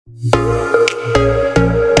Welcome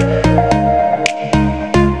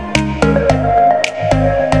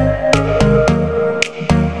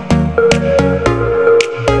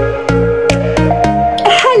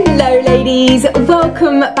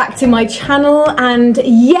back to my channel, and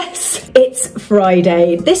yes, it's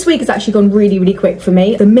Friday. This week has actually gone really, really quick for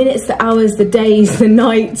me. The minutes, the hours, the days, the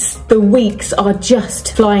nights, the weeks are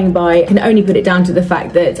just flying by. I can only put it down to the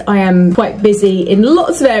fact that I am quite busy in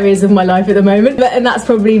lots of areas of my life at the moment, and that's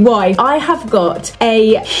probably why. I have got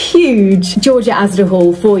a huge Georgia Asda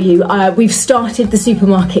haul for you. We've started the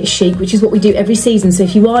supermarket chic, which is what we do every season. So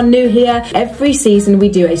if you are new here, every season we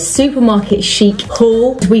do a supermarket chic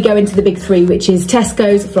haul. We go into the big three, which is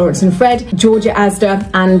Tesco's, Florence and Fred, Georgia Asda,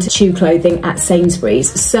 and Chew Clothing at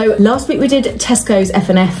Sainsbury's. So last week we did Tesco's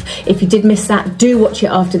F&F. If you did miss that, do watch it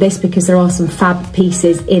after this because there are some fab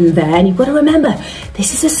pieces in there. And you've got to remember,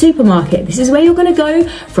 this is a supermarket. This is where you're going to go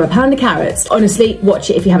for a pound of carrots. Honestly, watch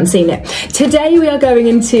it if you haven't seen it. Today we are going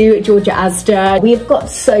into Georgia Asda. We have got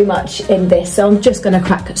so much in this, so I'm just going to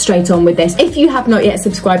crack straight on with this. If you have not yet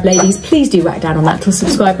subscribed, ladies, please do whack down on that little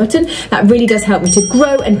subscribe button. That really does help me to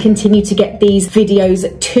grow and continue to get these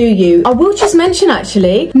videos to you. I will just mention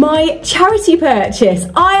actually my charity purchase.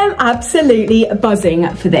 I am absolutely buzzing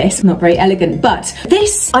for this. Not very elegant, but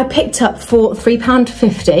this I picked up for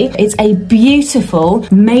 £3.50. It's a beautiful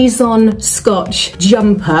Maison Scotch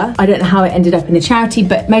jumper. I don't know how it ended up in a charity,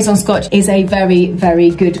 but Maison Scotch is a very, very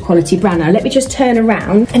good quality brand. Now let me just turn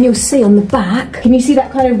around and you'll see on the back, can you see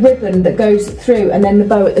that kind of ribbon that goes through and then the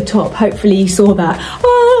bow at the top? Hopefully you saw that.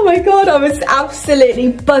 Oh my God, I was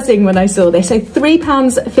absolutely buzzing when I saw this. So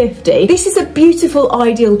 £3.50. This is a beautiful,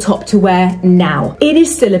 ideal top to wear now. It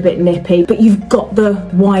is still a bit nippy, but you've got the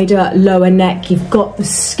wider lower neck. You've got the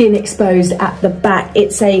skin exposed at the back.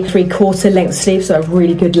 It's a 3/4 length sleeve, so a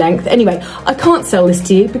really good length. Anyway, I can't sell this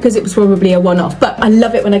to you because it was probably a one-off, but I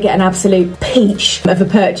love it when I get an absolute peach of a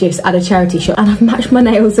purchase at a charity shop. And I've matched my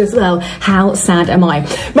nails as well. How sad am I?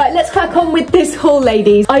 Right, let's crack on with this haul,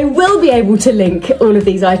 ladies. I will be able to link all of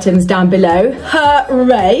these items down below.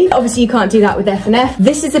 Hooray! Obviously, you can't do that with F&F.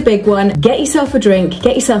 This is a big one. Get yourself a drink,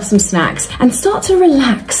 get yourself some snacks, and start to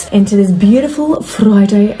relax into this beautiful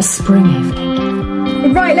Friday spring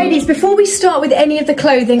evening. Right, ladies, before we start with any of the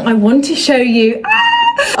clothing, I want to show you...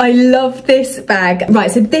 I love this bag.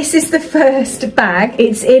 Right, so this is the first bag.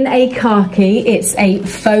 It's in a khaki. It's a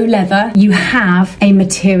faux leather. You have a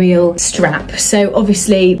material strap. So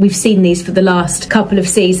obviously we've seen these for the last couple of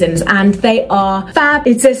seasons and they are fab.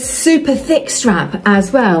 It's a super thick strap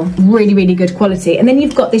as well. Really, really good quality. And then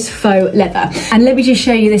you've got this faux leather. And let me just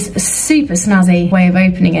show you this super snazzy way of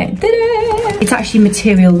opening it. Ta-da! It's actually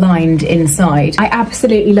material lined inside. I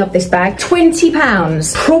absolutely love this bag.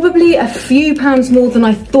 £20. Probably a few pounds more than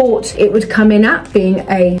I thought it would come in at, being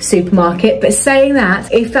a supermarket, but saying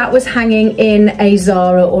that, if that was hanging in a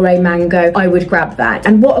Zara or a Mango, I would grab that.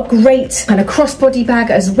 And what a great kind of crossbody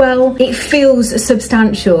bag as well. It feels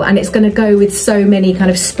substantial and it's going to go with so many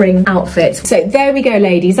kind of spring outfits. So there we go,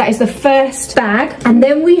 ladies, that is the first bag. And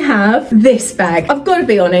then we have this bag. I've got to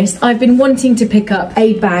be honest, I've been wanting to pick up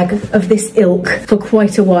a bag of this ilk for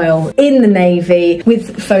quite a while, in the navy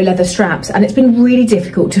with faux leather straps, and it's been really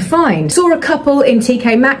difficult to find. Saw a couple in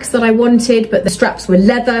TK Maxx that I wanted, but the straps were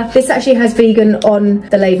leather. This actually has vegan on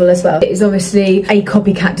the label as well. It is obviously a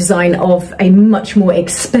copycat design of a much more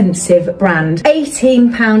expensive brand.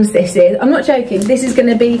 £18 this is. I'm not joking. This is going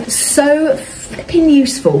to be so flipping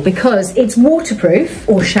useful because it's waterproof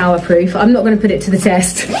or showerproof. I'm not going to put it to the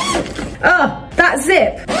test. Ah, that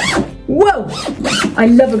zip. Whoa, I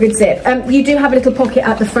love a good zip. You do have a little pocket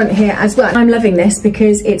at the front here as well. I'm loving this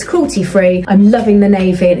because it's cruelty free. I'm loving the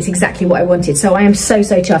navy and it's exactly what I wanted. So I am so,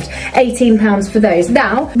 so chuffed. £18 for those.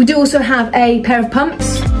 Now, we do also have a pair of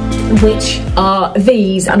pumps, which are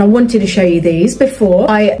these, and I wanted to show you these before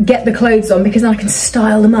I get the clothes on because then I can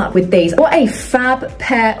style them up with these. What a fab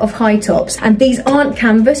pair of high tops, and these aren't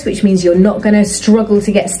canvas, which means you're not going to struggle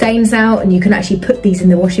to get stains out, and you can actually put these in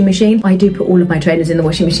the washing machine. I do put all of my trainers in the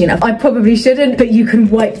washing machine. I probably shouldn't, but you can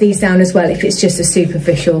wipe these down as well if it's just a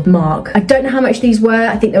superficial mark. I don't know how much these were.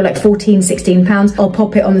 I think they were like £14–16. I'll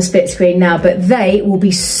pop it on the split screen now, but they will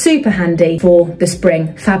be super handy for the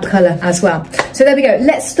spring. Fab colour as well. So there we go.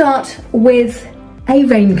 Let's start with a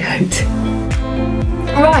raincoat.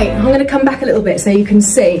 Right, I'm going to come back a little bit so you can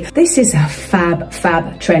see. This is a fab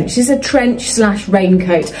trench. This is a trench slash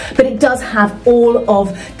raincoat, but it does have all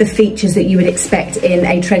of the features that you would expect in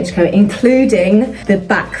a trench coat, including the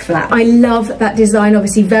back flap. I love that design,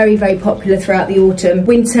 obviously very popular throughout the autumn.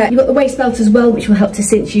 Winter, you've got the waist belt as well, which will help to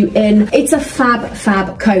cinch you in. It's a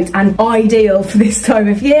fab coat and ideal for this time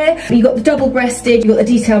of year. You've got the double breasted, you've got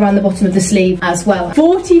the detail around the bottom of the sleeve as well.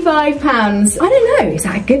 £45. I don't know, is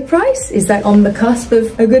that a good price? Is that on the cusp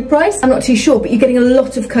of a good price? I'm not too sure, but you're getting a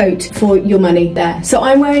lot of coat for your money there. So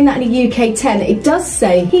I'm wearing that in a UK 10. It does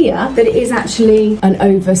say here that it is actually an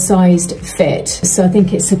oversized fit. So I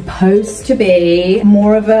think it's supposed to be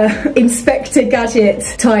more of a Inspector Gadget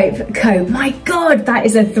type coat. My God, that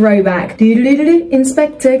is a throwback.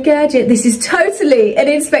 Inspector Gadget. This is totally an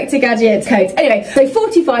Inspector Gadget coat. Anyway, so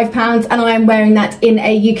 £45 and I am wearing that in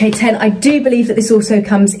a UK 10. I do believe that this also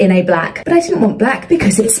comes in a black, but I didn't want black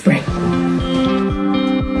because it's spring.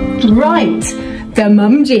 Right, the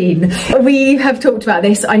mum jean. We have talked about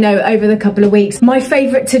this, I know, over the couple of weeks. My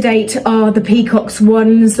favourite to date are the Peacocks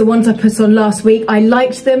ones, the ones I put on last week. I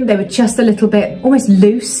liked them. They were just a little bit almost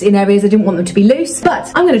loose in areas I didn't want them to be loose,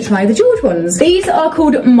 but I'm going to try the George ones. These are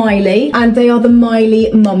called Miley and they are the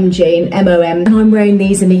Miley mum jean, M-O-M, and I'm wearing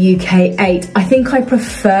these in a UK 8. I think I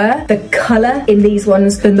prefer the colour in these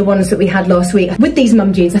ones than the ones that we had last week. With these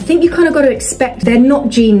mum jeans, I think you kind of got to expect they're not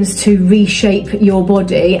jeans to reshape your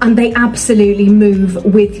body, and they absolutely move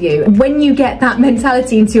with you. When you get that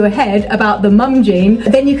mentality into your head about the mum jean,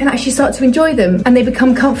 then you can actually start to enjoy them and they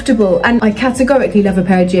become comfortable. And I categorically love a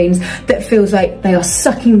pair of jeans that feels like they are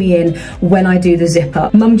sucking me in when I do the zip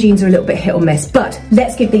up. Mum jeans are a little bit hit or miss, but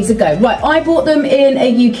let's give these a go. Right, I bought them in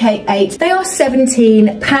a UK 8. They are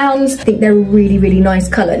 £17. I think they're a really nice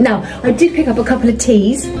colour. Now, I did pick up a couple of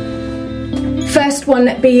tees. First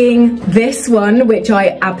one being this one, which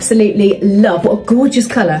I absolutely love. What a gorgeous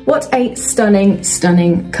colour. What a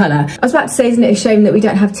stunning colour. I was about to say, isn't it a shame that we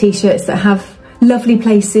don't have t-shirts that have lovely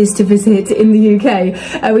places to visit in the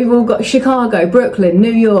UK. We've all got Chicago, Brooklyn,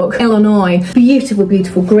 New York, Illinois. Beautiful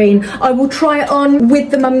green. I will try it on with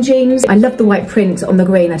the mum jeans. I love the white print on the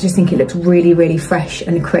green. I just think it looks really fresh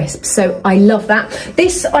and crisp. So I love that.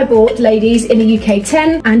 This I bought, ladies, in a UK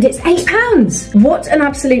 10 and it's £8. What an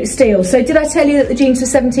absolute steal. So did I tell you that the jeans were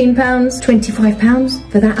 £17?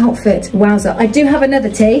 £25 for that outfit. Wowza. I do have another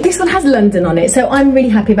tee. This one has London on it, so I'm really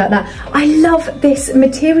happy about that. I love this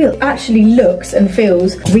material. It actually looks and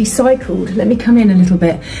feels recycled. Let me come in a little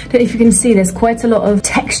bit. Don't know if you can see, there's quite a lot of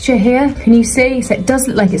texture here. Can you see? So it does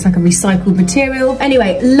look like it's like a recycled material.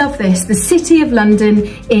 Anyway, love this. The City of London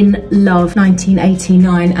in Love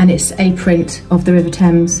 1989, and it's a print of the River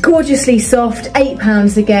Thames. Gorgeously soft,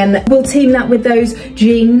 £8 again. We'll team that with those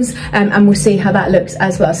jeans and we'll see how that looks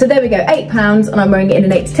as well. So there we go, £8 and I'm wearing it in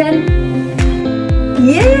an 8 to 10.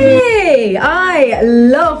 Yay! I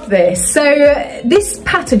love this. So this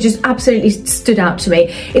pattern just absolutely stood out to me.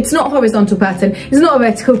 It's not a horizontal pattern, it's not a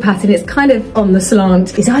vertical pattern, it's kind of on the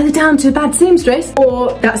slant. It's either down to a bad seamstress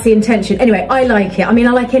or that's the intention. Anyway, I like it. I mean,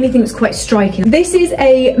 I like anything that's quite striking. This is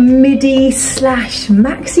a midi slash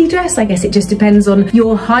maxi dress. I guess it just depends on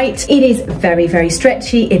your height. It is very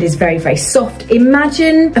stretchy. It is very soft.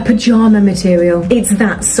 Imagine a pajama material. It's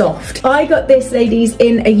that soft. I got this, ladies,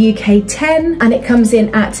 in a UK 10 and it comes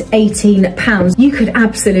in at £18. You could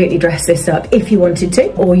absolutely dress this up if you wanted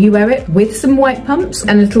to, or you wear it with some white pumps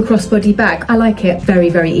and a little crossbody bag. I like it.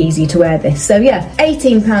 Very easy to wear this. So yeah,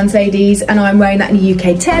 £18, ladies, and I'm wearing that in a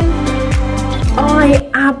UK 10. I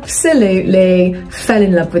absolutely fell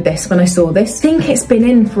in love with this when I saw this. I think it's been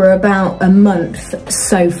in for about a month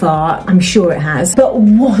so far. I'm sure it has. But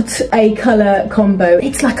what a colour combo.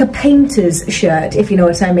 It's like a painter's shirt, if you know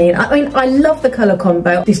what I mean. I love the colour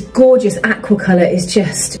combo. This gorgeous aqua colour is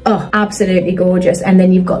just, oh, absolutely gorgeous. And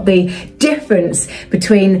then you've got the difference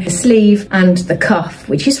between the sleeve and the cuff,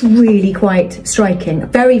 which is really quite striking.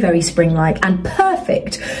 Very spring-like and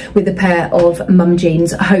perfect with a pair of mum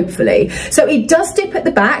jeans, hopefully. So it does dip at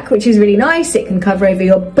the back, which is really nice. It can cover over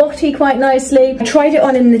your body quite nicely. I tried it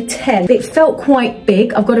on in the 10. It felt quite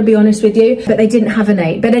big, I've got to be honest with you, but they didn't have an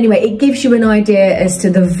 8. But anyway, it gives you an idea as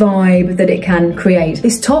to the vibe that it can create.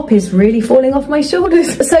 This top is really falling off my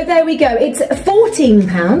shoulders. So there we go. It's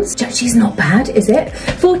 £14. Which actually is not bad, is it?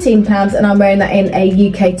 £14, and I'm wearing that in a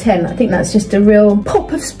UK 10. I think that's just a real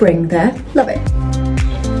pop of spring there. Love it.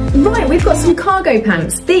 Right, we've got some cargo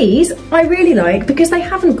pants. These I really like because they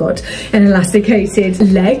haven't got an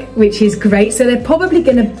elasticated leg, which is great. So they're probably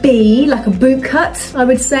going to be like a boot cut, I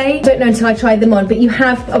would say. Don't know until I try them on, but you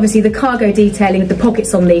have obviously the cargo detailing with the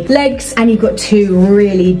pockets on the legs, and you've got two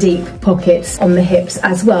really deep pockets on the hips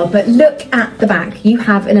as well. But look at the back, you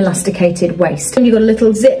have an elasticated waist. And you've got a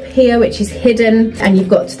little zip here, which is hidden, and you've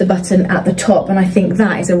got the button at the top. And I think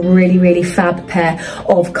that is a really, really fab pair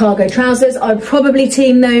of cargo trousers. I would probably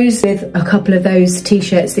team those with a couple of those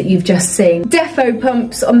t-shirts that you've just seen. Defo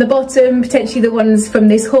pumps on the bottom, potentially the ones from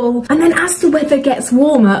this haul. And then as the weather gets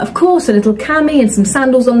warmer, of course, a little cami and some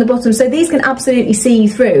sandals on the bottom. So these can absolutely see you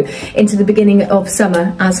through into the beginning of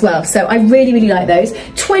summer as well. So I really, really like those.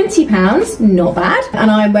 £20, not bad. And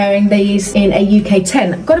I'm wearing these in a UK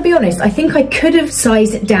 10. I've got to be honest, I think I could have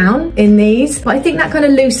sized it down in these, but I think that kind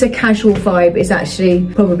of looser casual vibe is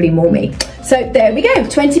actually probably more me. So there we go,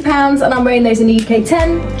 £20, and I'm wearing those in the UK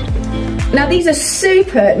 10. Now these are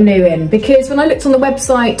super new in, because when I looked on the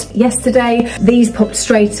website yesterday, these popped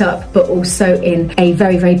straight up, but also in a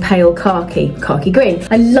very, very pale khaki green.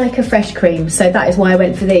 I like a fresh cream, so that is why I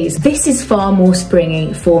went for these. This is far more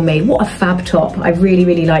springy for me. What a fab top. I really,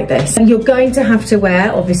 really like this. And you're going to have to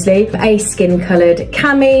wear, obviously, a skin-coloured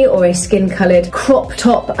cami or a skin-coloured crop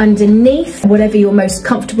top underneath, whatever you're most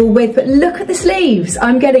comfortable with. But look at the sleeves.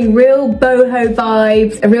 I'm getting real boho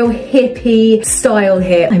vibes, a real hippie style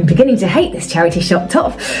here. I'm beginning to hate this charity shop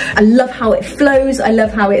top. I love how it flows. I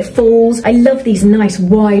love how it falls. I love these nice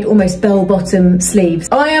wide, almost bell-bottom sleeves.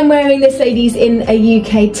 I am wearing this, ladies, in a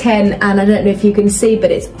UK 10, and I don't know if you can see,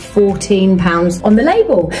 but it's £14 on the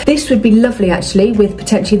label. This would be lovely, actually, with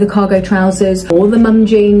potentially the cargo trousers or the mum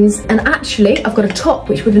jeans. And actually, I've got a top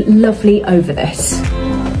which would look lovely over this.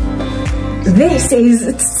 This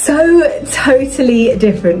is so totally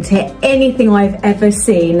different to anything I've ever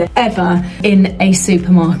seen ever in a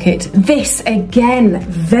supermarket. This, again,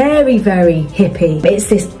 very, very hippie. It's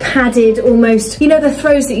this padded, almost, you know, the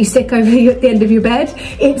throws that you stick over at the end of your bed?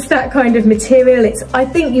 It's that kind of material. It's, I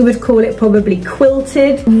think you would call it probably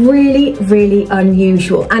quilted. Really, really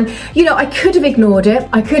unusual. And, you know, I could have ignored it.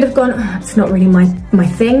 I could have gone, oh, it's not really my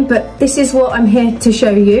thing, but this is what I'm here to show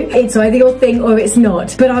you. It's either your thing or it's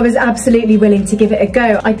not. But I was absolutely willing to give it a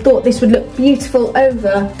go. I thought this would look beautiful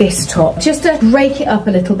over this top, just to break it up a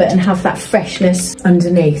little bit and have that freshness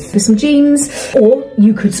underneath. For some jeans, or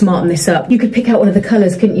you could smarten this up. You could pick out one of the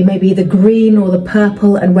colours, couldn't you? Maybe the green or the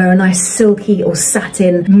purple, and wear a nice silky or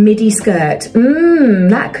satin midi skirt.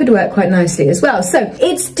 That could work quite nicely as well. So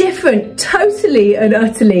it's different, totally and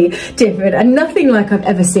utterly different, and nothing like I've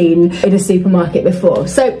ever seen in a supermarket before.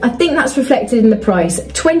 So I think that's reflected in the price.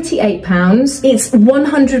 £28. It's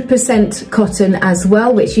 100% cotton as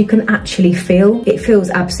well, which you can actually feel. It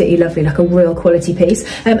feels absolutely lovely, like a real quality piece.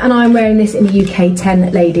 And I'm wearing this in the UK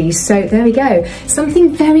 10, ladies. So there we go.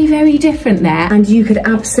 Something very, very different there. And you could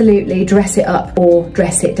absolutely dress it up or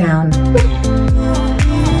dress it down.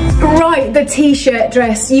 Right, the t-shirt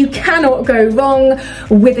dress. You cannot go wrong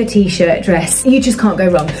with a t-shirt dress. You just can't go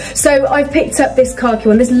wrong. So I've picked up this khaki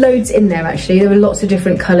one. There's loads in there, actually. There were lots of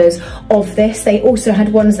different colours of this. They also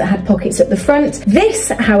had ones that had pockets at the front. This,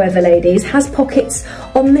 however, ladies, has pockets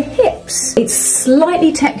on the hips. It's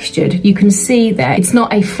slightly textured. You can see there. It's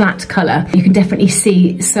not a flat colour. You can definitely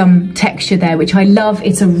see some texture there, which I love.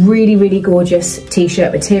 It's a really, really gorgeous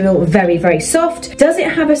t-shirt material. Very, very soft. Does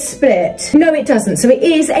it have a split? No, it doesn't. So it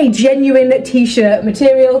is a genuine t-shirt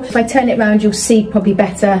material. If I turn it around, you'll see probably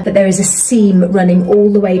better that there is a seam running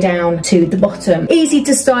all the way down to the bottom. Easy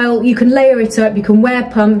to style. You can layer it up. You can wear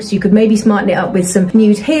pumps. You could maybe smarten it up with some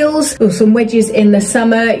nude heels or some wedges in the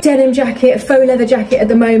summer. Denim jacket, faux leather jacket at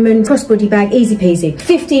the moment, crossbody bag, easy peasy.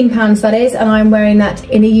 £15 that is, and I'm wearing that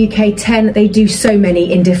in a UK 10. They do so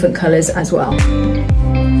many in different colours as well.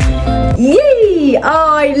 Yay! Oh,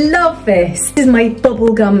 I love this. This is my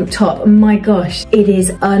bubblegum top. My gosh, it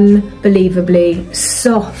is unbelievably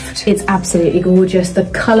soft. It's absolutely gorgeous. The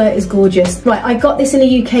colour is gorgeous. Right, I got this in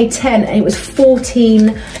a UK 10 and it was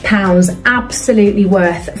 £14. Absolutely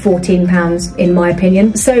worth £14 in my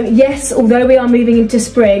opinion. So yes, although we are moving into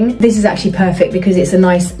spring, this is actually perfect because it's a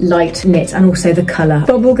nice light knit, and also the colour.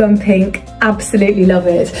 Bubblegum pink, absolutely love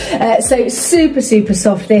it. So super, super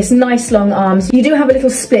soft this, nice long arms. You do have a little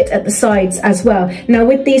split at the sides as well. Now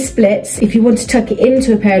with these splits, if you want to tuck it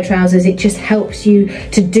into a pair of trousers, it just helps you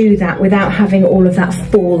to do that without having all of that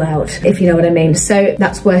fallout, if you know what I mean. So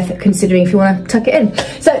that's worth considering if you want to tuck it in.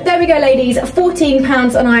 So there we go, ladies,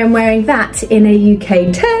 £14, and I am wearing that in a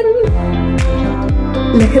UK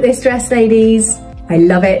 10. Look at this dress, ladies. I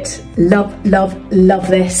love it, Love, love, love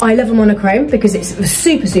this. I love a monochrome because it's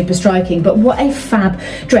super, super striking, but what a fab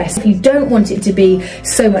dress. If you don't want it to be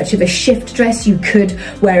so much of a shift dress, you could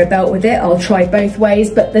wear a belt with it. I'll try both ways,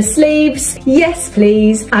 but the sleeves, yes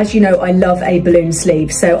please. As you know, I love a balloon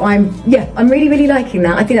sleeve, so I'm really, really liking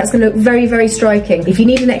that. I think that's gonna look very, very striking. If you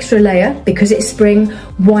need an extra layer, because it's spring,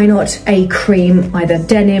 why not a cream, either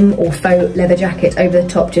denim or faux leather jacket over the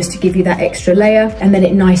top, just to give you that extra layer, and then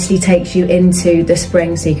it nicely takes you into the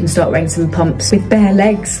spring, so you can start wearing some pumps with bare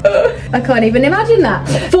legs. I can't even imagine that.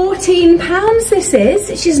 £14 this is,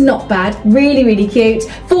 which is not bad. Really, really cute.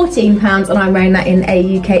 £14, and I'm wearing that in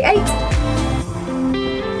a UK 8.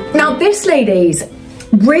 Now this, ladies,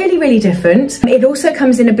 really, really different. It also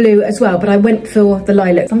comes in a blue as well, but I went for the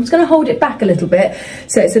lilac. I'm just going to hold it back a little bit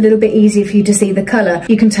so it's a little bit easier for you to see the colour.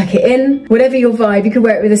 You can tuck it in, whatever your vibe. You could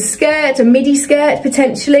wear it with a skirt, a midi skirt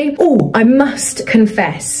potentially. Oh, I must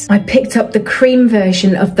confess, I picked up the cream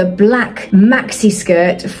version of the black maxi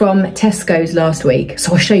skirt from Tesco's last week,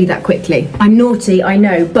 so I'll show you that quickly. I'm naughty, I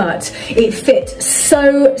know, but it fit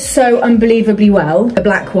so unbelievably well, the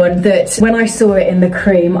black one, that when I saw it in the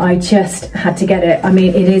cream, I just had to get it. I mean,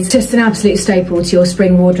 it is just an absolute staple to your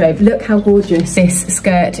spring wardrobe. Look how gorgeous this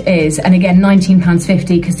skirt is. And again, £19.50,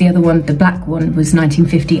 because the other one, the black one, was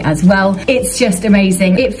 £19.50 as well. It's just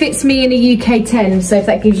amazing. It fits me in a UK 10, so if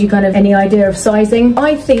that gives you kind of any idea of sizing.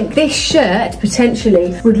 I think this shirt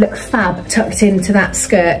potentially would look fab tucked into that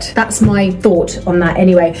skirt. That's my thought on that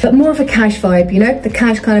anyway. But more of a cash vibe, you know, the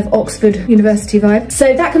cash kind of Oxford University vibe.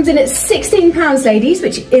 So that comes in at £16, ladies,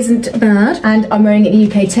 which isn't bad. And I'm wearing it in a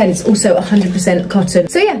UK 10. It's also 100% cotton.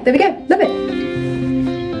 So yeah, there we go, love it.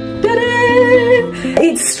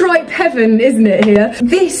 It's stripe heaven, isn't it, here?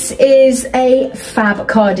 This is a fab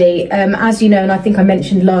cardi. As you know, and I think I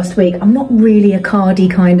mentioned last week, I'm not really a cardi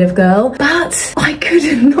kind of girl, but I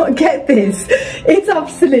could not get this. It's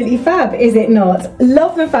absolutely fab, is it not?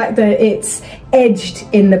 Love the fact that it's edged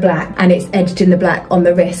in the black, and it's edged in the black on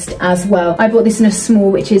the wrist as well. I bought this in a small,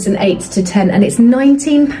 which is an 8 to 10, and it's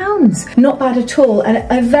 £19. Not bad at all, and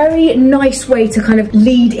a very nice way to kind of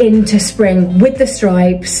lead into spring with the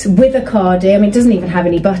stripes, with a cardi. I mean, it doesn't even have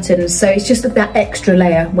any buttons, so it's just that extra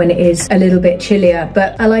layer when it is a little bit chillier,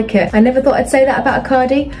 but I like it. I never thought I'd say that about a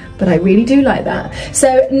cardi, but I really do like that.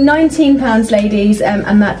 So £19, ladies,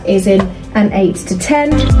 and that is in an 8 to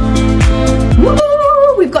 10. Woo!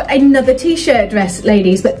 We've got another t-shirt dress,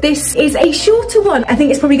 ladies, but this is a shorter one. I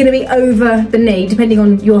think it's probably going to be over the knee, depending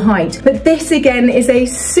on your height. But this, again, is a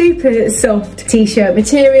super soft t-shirt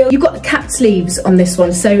material. You've got capped sleeves on this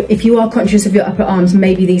one, so if you are conscious of your upper arms,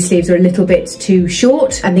 maybe these sleeves are a little bit too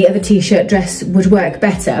short, and the other t-shirt dress would work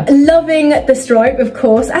better. Loving the stripe, of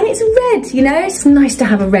course, and it's red, you know? It's nice to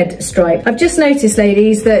have a red stripe. I've just noticed,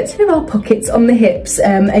 ladies, that there are pockets on the hips,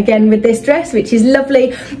 again, with this dress, which is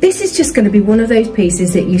lovely. This is just going to be one of those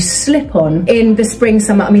pieces that you slip on in the spring,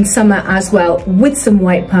 summer, I mean summer as well, with some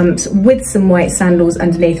white pumps, with some white sandals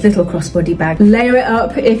underneath, little crossbody bag. Layer it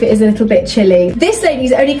up if it is a little bit chilly. This,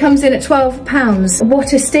 ladies, only comes in at £12.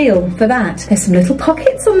 What a steal for that. There's some little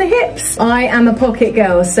pockets on the hips. I am a pocket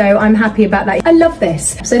girl, so I'm happy about that. I love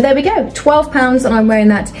this. So there we go, £12, and I'm wearing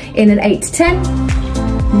that in an 8 to 10.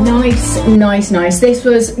 Nice, nice, nice. This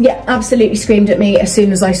was, yeah, absolutely screamed at me as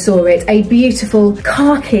soon as I saw it. A beautiful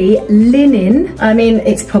khaki linen. I mean,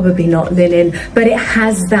 it's probably not linen, but it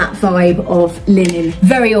has that vibe of linen.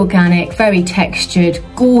 Very organic, very textured,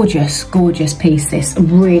 gorgeous, gorgeous piece. This,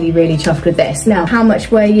 really, really chuffed with this. Now, how much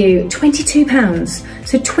were you? £22.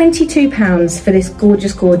 So £22 for this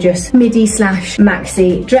gorgeous, gorgeous midi slash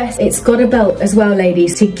maxi dress. It's got a belt as well,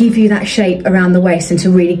 ladies, to give you that shape around the waist and to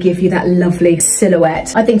really give you that lovely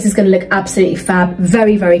silhouette. I think this is going to look absolutely fab.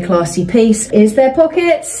 Very, very classy piece. Is there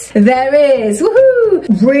pockets? There is.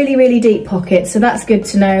 Woohoo! Really, really deep pockets, so that's good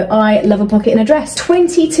to know. I love a pocket in a dress.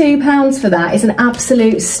 £22 for that is an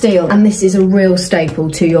absolute steal, and this is a real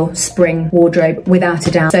staple to your spring wardrobe, without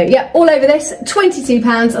a doubt. So yeah, all over this,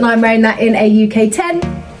 £22, and I'm wearing that in a UK 10.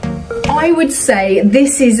 I would say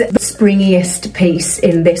this is the springiest piece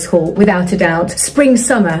in this haul, without a doubt. Spring,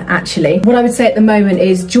 summer, actually. What I would say at the moment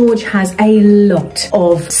is George has a lot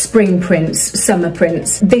of spring prints, summer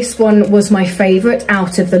prints. This one was my favourite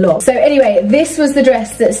out of the lot. So anyway, this was the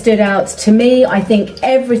dress that stood out to me. I think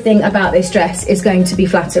everything about this dress is going to be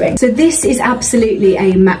flattering. So this is absolutely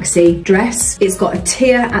a maxi dress. It's got a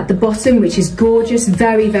tier at the bottom, which is gorgeous,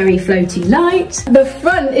 very, very floaty light. The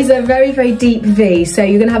front is a very, very deep V, so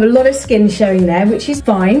you're going to have a lot of skin showing there, which is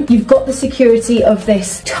fine. You've got the security of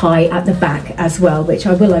this tie at the back as well, which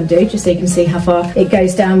I will undo just so you can see how far it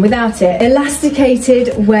goes down without it.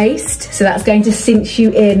 Elasticated waist, so that's going to cinch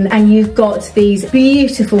you in, and you've got these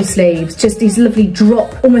beautiful sleeves, just these lovely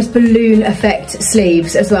drop, almost balloon effect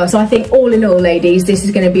sleeves as well. So I think all in all, ladies, this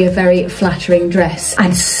is going to be a very flattering dress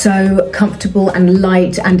and so comfortable and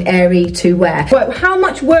light and airy to wear. Well, how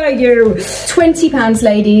much were you? £20,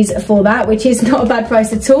 ladies, for that, which is not a bad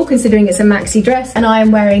price at all considering it's a maxi dress, and I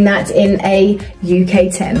am wearing that in a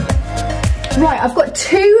UK 10. Right, I've got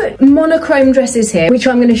two monochrome dresses here, which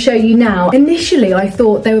I'm going to show you now. Initially, I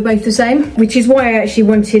thought they were both the same, which is why I actually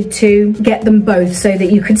wanted to get them both so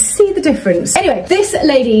that you could see the difference. Anyway, this,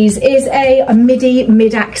 ladies, is a MIDI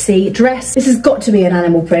mid-axi dress. This has got to be an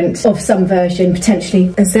animal print of some version,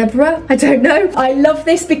 potentially a zebra, I don't know. I love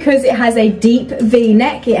this because it has a deep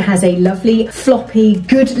V-neck. It has a lovely, floppy,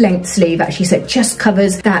 good length sleeve, actually, so it just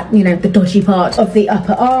covers that, you know, the dodgy part of the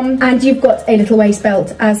upper arm. And you've got a little waist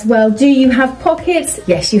belt as well. Do you have pockets?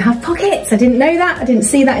 Yes, you have pockets. I didn't know that. I didn't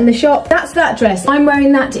see that in the shop. That's that dress. I'm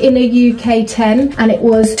wearing that in a UK 10 and it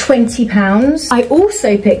was £20. I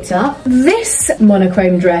also picked up this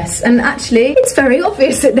monochrome dress, and actually it's very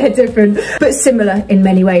obvious that they're different but similar in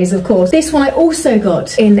many ways, of course. This one I also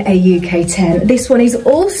got in a UK 10. This one is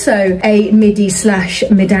also a midi /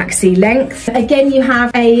 mid-axi length. Again, you have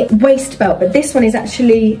a waist belt, but this one is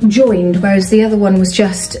actually joined, whereas the other one was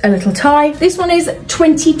just a little tie. This one is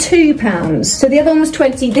 £22. So the other one was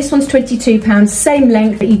 20, this one's £22, same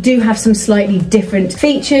length, but you do have some slightly different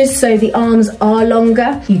features. So the arms are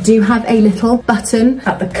longer. You do have a little button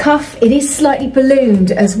at the cuff. It is slightly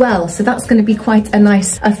ballooned as well, so that's going to be quite a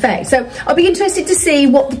nice effect. So I'll be interested to see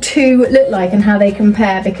what the two look like and how they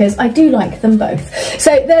compare, because I do like them both.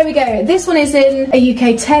 So there we go. This one is in a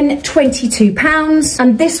UK 10, £22,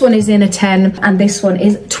 and this one is in a 10, and this one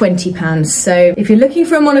is £20. So if you're looking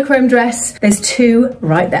for a monochrome dress, there's two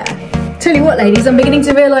right there. Tell you what, ladies, I'm beginning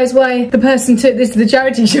to realise why the person took this to the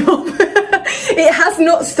charity shop. It has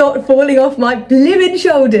not stopped falling off my blimmin'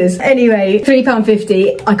 shoulders. Anyway,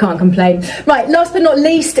 £3.50, I can't complain. Right, last but not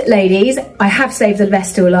least, ladies, I have saved the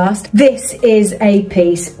best till last. This is a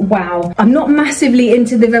piece, wow. I'm not massively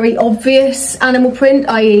into the very obvious animal print,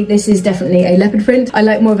 i.e. this is definitely a leopard print. I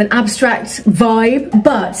like more of an abstract vibe,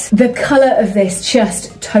 but the colour of this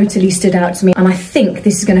just totally stood out to me, and I think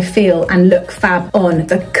this is going to feel and look fab on.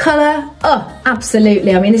 The colour, oh,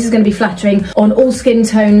 absolutely. I mean, this is going to be flattering on all skin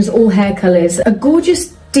tones, all hair colours. A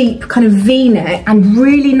gorgeous deep kind of V-neck and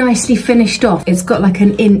really nicely finished off. It's got like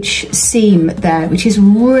an inch seam there, which is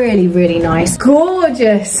really, really nice.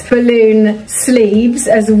 Gorgeous balloon sleeves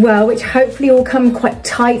as well, which hopefully all come quite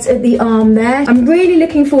tight at the arm there. I'm really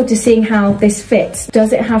looking forward to seeing how this fits.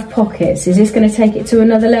 Does it have pockets? Is this going to take it to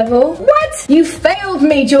another level? What? You failed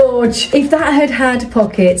me, George. If that had had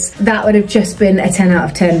pockets, that would have just been a 10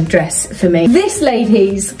 out of 10 dress for me. This,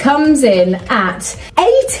 ladies, comes in at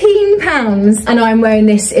 £18, and I'm wearing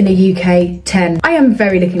this in a UK 10. I am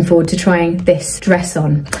very looking forward to trying this dress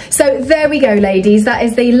on. So there we go, ladies. That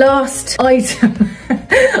is the last item.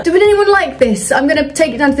 Would anyone like this? I'm going to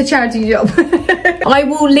take it down to the charity shop. I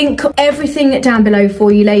will link everything down below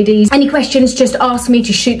for you, ladies. Any questions, just ask me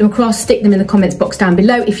to shoot them across, stick them in the comments box down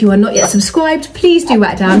below. If you are not yet subscribed, please do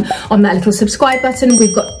whack down on that little subscribe button.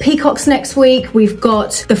 We've got peacocks next week. We've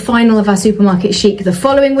got the final of our supermarket chic the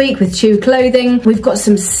following week with Chew clothing. We've got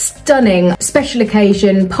some stunning special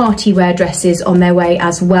occasion party wear dresses on their way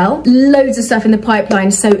as well. Loads of stuff in the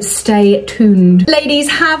pipeline, so stay tuned. Ladies,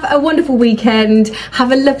 have a wonderful weekend.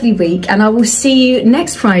 Have a lovely week, and I will see you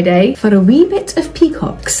next Friday for a wee bit of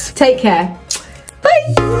peacocks. Take care.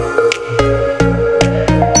 Bye.